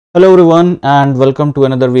Hello everyone and welcome to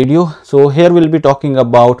another video. So here we'll be talking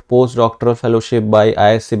about postdoctoral fellowship by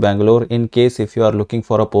IISc Bangalore. In case if you are looking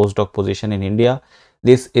for a postdoc position in India,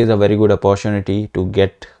 this is a very good opportunity to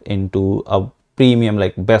get into a premium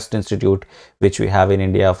like best institute which we have in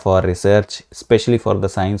India for research, especially for the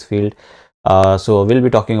science field. So we'll be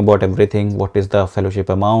talking about everything. What is the fellowship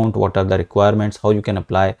amount? What are the requirements? How you can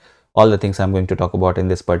apply? All the things I'm going to talk about in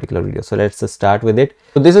this particular video. So let's start with it.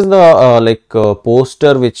 So this is the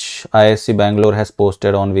poster which IISc Bangalore has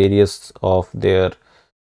posted on various of their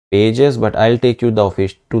pages, but I'll take you to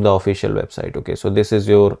the official website. Okay, so this is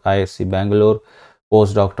your IISc Bangalore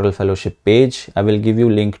Postdoctoral Fellowship page. I will give you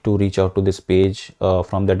link to reach out to this page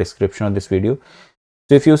from the description of this video.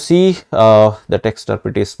 So if you see the text are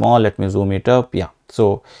pretty small, let me zoom it up. Yeah,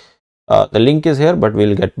 so the link is here, but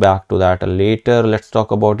we'll get back to that later. Let's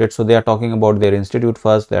talk about it. So they are talking about their institute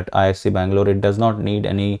first, that IISc Bangalore. It does not need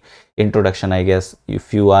any introduction, I guess.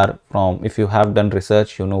 If you have done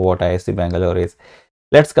research, you know what IISc Bangalore is.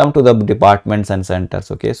 Let's come to the departments and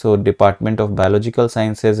centers. Okay, so Department of Biological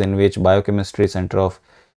Sciences, in which biochemistry, Center of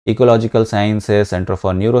Ecological Sciences, Center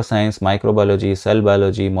for Neuroscience, Microbiology, Cell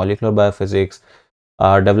Biology, Molecular Biophysics,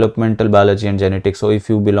 developmental biology and genetics. So if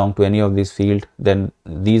you belong to any of these fields, then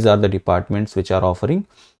these are the departments which are offering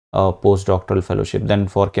postdoctoral fellowship. Then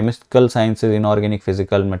for chemical sciences, inorganic,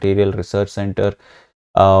 physical, material research center,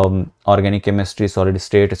 organic chemistry, solid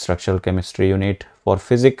state, structural chemistry unit. For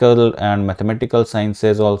physical and mathematical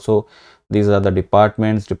sciences also, these are the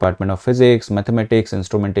departments: Department of Physics, Mathematics,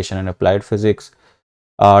 Instrumentation and Applied Physics,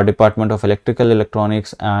 Department of Electrical,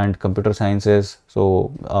 Electronics and Computer Sciences.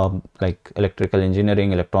 So like electrical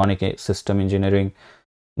engineering, electronic system engineering,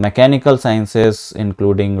 mechanical sciences,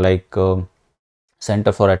 including like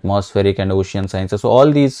Center for Atmospheric and Ocean Sciences. So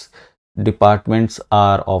all these departments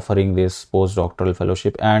are offering this postdoctoral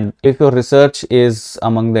fellowship. And if your research is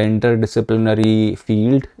among the interdisciplinary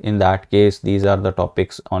field, in that case, these are the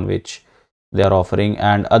topics on which they are offering,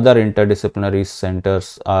 and other interdisciplinary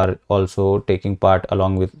centers are also taking part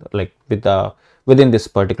along with within this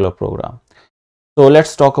particular program. So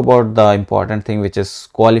let's talk about the important thing, which is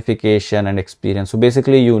qualification and experience. So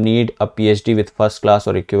basically you need a PhD with first class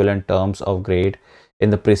or equivalent terms of grade in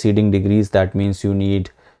the preceding degrees. That means you need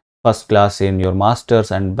first class in your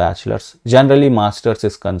masters and bachelors. Generally masters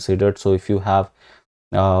is considered, so if you have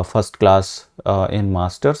first class in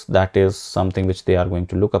masters, that is something which they are going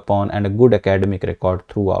to look upon, and a good academic record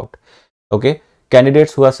throughout. Okay,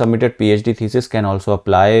 candidates who have submitted PhD thesis can also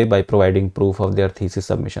apply by providing proof of their thesis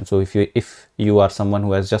submission. So if you are someone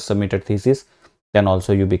who has just submitted thesis, then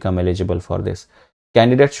also you become eligible for this.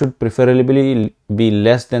 Candidates should preferably be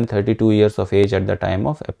less than 32 years of age at the time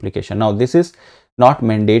of application. Now this is not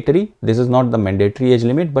mandatory, this is not the mandatory age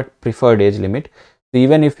limit, but preferred age limit. So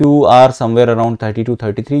even if you are somewhere around 32,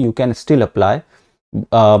 33, you can still apply,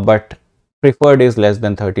 but preferred is less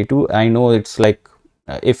than 32. I know it's like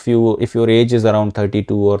if your age is around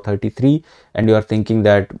 32 or 33 and you are thinking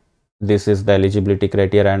that this is the eligibility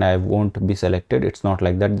criteria and I won't be selected, it's not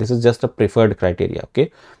like that. This is just a preferred criteria.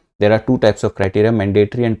 Okay, there are two types of criteria: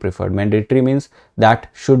 mandatory and preferred. Mandatory means that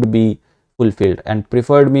should be fulfilled, and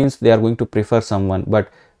preferred means they are going to prefer someone, but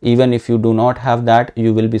even if you do not have that,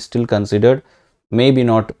 you will be still considered. Maybe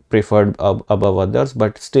not preferred above others,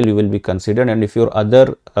 but still you will be considered. And if your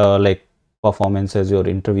other like performances, your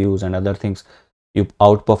interviews and other things, you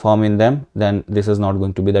outperform in them, then this is not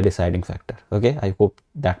going to be the deciding factor. Okay, I hope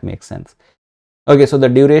that makes sense. Okay, so the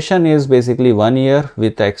duration is basically 1 year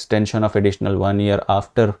with the extension of additional 1 year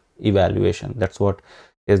after evaluation. That's what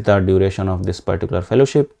is the duration of this particular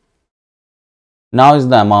fellowship. Now is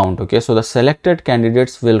the amount. Okay, so the selected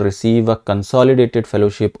candidates will receive a consolidated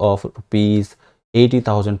fellowship of rupees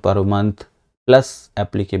 80,000 per month plus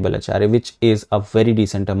applicable HRA, which is a very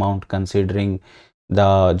decent amount considering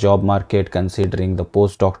the job market, considering the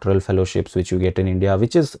postdoctoral fellowships which you get in India,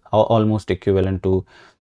 which is almost equivalent to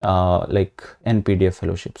like NPDF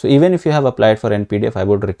fellowship. So even if you have applied for NPDF, I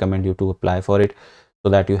would recommend you to apply for it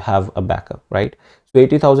so that you have a backup, right? So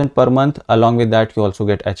 80,000 per month. Along with that, you also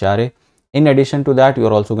get HRA. In addition to that, you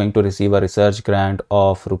are also going to receive a research grant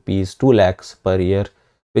of rupees 2 lakhs per year,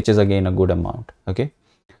 which is again a good amount. Okay,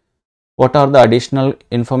 what are the additional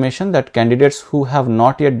information? That candidates who have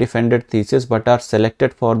not yet defended thesis but are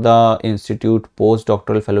selected for the institute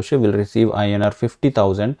postdoctoral fellowship will receive INR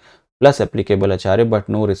 50,000 plus applicable HRA but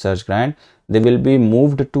no research grant. They will be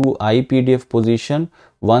moved to IPDF position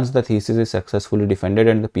once the thesis is successfully defended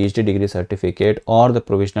and the PhD degree certificate or the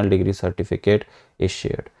provisional degree certificate is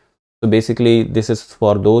shared. So basically this is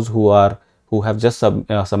for those who have just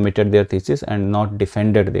submitted their thesis and not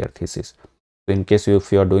defended their thesis. So in case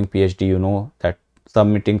if you are doing PhD, you know that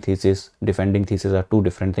submitting thesis, defending thesis are two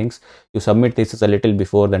different things. You submit thesis a little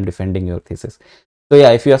before than defending your thesis. So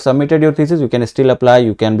yeah, if you have submitted your thesis, you can still apply,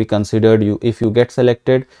 you can be considered. If you get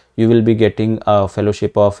selected, you will be getting a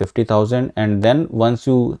fellowship of 50,000, and then once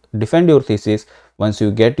you defend your thesis, once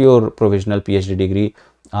you get your provisional PhD degree,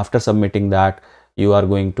 after submitting that, you are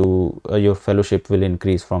going to your fellowship will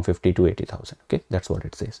increase from 50 to 80,000. Okay, that's what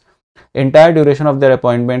it says. Entire duration of their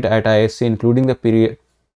appointment at IISc, including the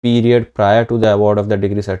period prior to the award of the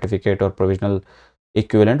degree certificate or provisional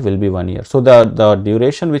equivalent, will be 1 year. So the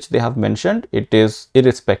duration which they have mentioned, it is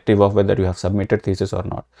irrespective of whether you have submitted thesis or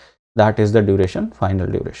not. That is the duration, final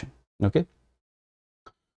duration. Okay.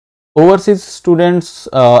 Overseas students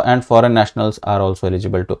and foreign nationals are also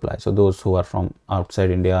eligible to apply. So those who are from outside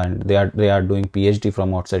India and they are doing PhD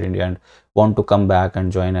from outside India and want to come back and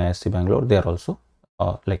join IISc Bangalore, they are also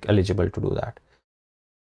like eligible to do that.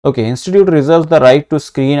 Okay, institute reserves the right to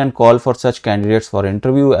screen and call for such candidates for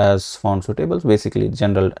interview as found suitable. Basically,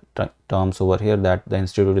 general terms over here that the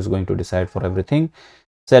institute is going to decide for everything.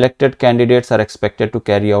 Selected candidates are expected to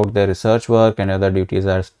carry out their research work and other duties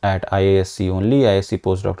at IISc only. IISc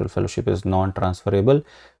Postdoctoral Fellowship is non-transferable,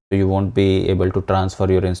 so you won't be able to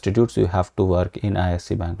transfer your institutes. You have to work in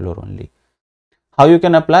IISc Bangalore only. How you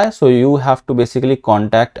can apply? So you have to basically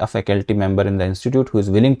contact a faculty member in the institute who is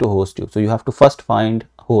willing to host you. So you have to first find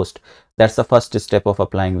host. That's the first step of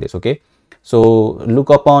applying this. Okay. So look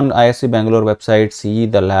upon IISc Bangalore website, see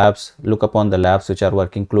the labs, look upon the labs which are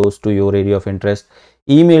working close to your area of interest,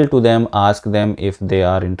 email to them, ask them if they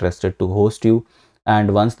are interested to host you,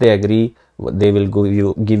 and once they agree, they will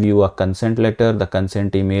give you a consent letter. The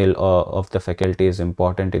consent email of the faculty is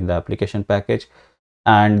important in the application package,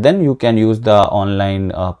 and then you can use the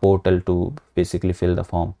online portal to basically fill the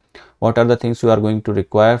form. What are the things you are going to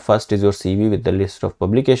require? First is your CV with the list of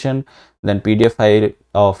publication, then PDF file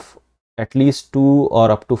of at least 2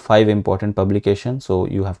 or up to 5 important publications. So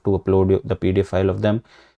you have to upload the PDF file of them.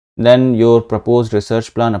 Then your proposed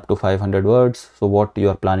research plan up to 500 words. So what you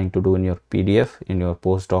are planning to do in your PDF, in your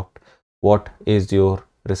postdoc, what is your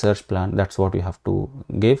research plan? That's what you have to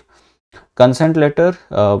give. Consent letter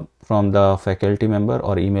from the faculty member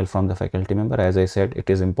or email from the faculty member. As I said, it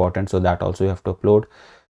is important, so that also you have to upload.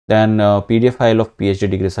 Then PDF file of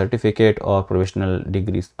PhD degree certificate or provisional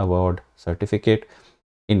degrees award certificate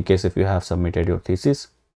in case if you have submitted your thesis,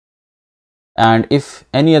 and if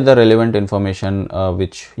any other relevant information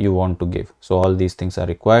which you want to give. So all these things are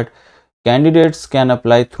required. Candidates can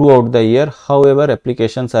apply throughout the year. However,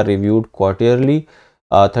 applications are reviewed quarterly.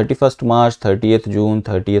 31st March, 30th June,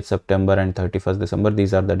 30th September and 31st December.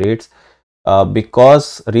 These are the dates.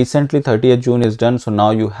 Because recently 30th June is done, so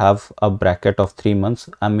now you have a bracket of 3 months.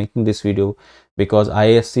 I'm making this video because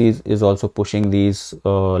IISc is also pushing these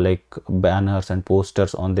like banners and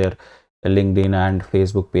posters on their LinkedIn and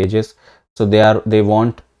Facebook pages. So they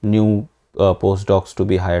want new postdocs to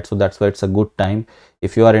be hired. So that's why it's a good time.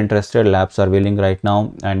 If you are interested, labs are willing right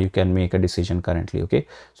now and you can make a decision currently. Okay,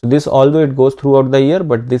 so this, although it goes throughout the year,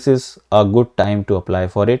 but this is a good time to apply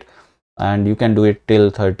for it, and you can do it till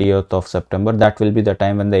 30th of September. That will be the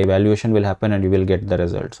time when the evaluation will happen and you will get the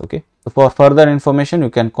results. Okay, so for further information, you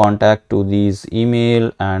can contact to these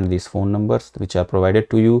email and these phone numbers which are provided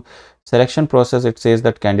to you. Selection process, it says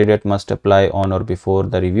that candidate must apply on or before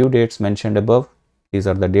the review dates mentioned above. These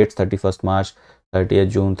are the dates: 31st March, 30th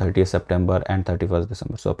June, 30th September and 31st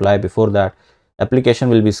December. So apply before that. Application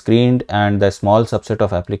will be screened and the small subset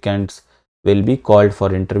of applicants will be called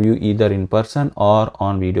for interview either in person or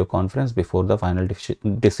on video conference before the final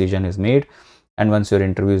decision is made. And once your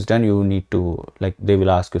interview is done, you need to, like, they will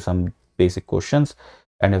ask you some basic questions,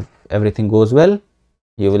 and if everything goes well,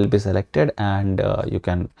 you will be selected and you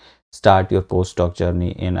can start your postdoc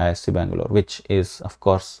journey in IISc Bangalore, which is of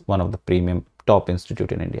course one of the premium top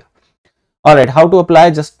institute in India. All right, how to apply?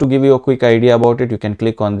 Just to give you a quick idea about it, you can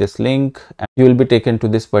click on this link and you will be taken to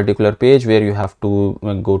this particular page where you have to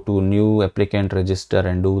go to new applicant, register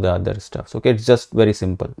and do the other stuff. So, okay, it's just very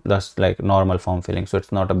simple, just like normal form filling. So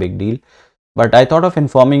it's not a big deal, but I thought of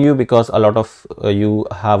informing you because a lot of you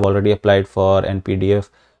have already applied for NPDF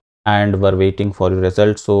and were waiting for your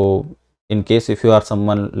results. So in case if you are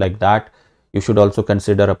someone like that, you should also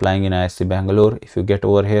consider applying in IISc Bangalore. If you get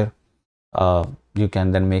over here, you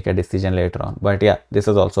can then make a decision later on. But yeah, this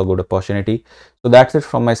is also a good opportunity. So that's it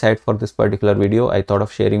from my side for this particular video. I thought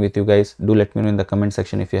of sharing with you guys. Do let me know in the comment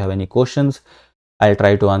section if you have any questions. I'll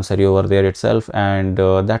try to answer you over there itself. And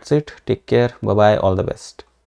that's it. Take care. Bye bye. All the best.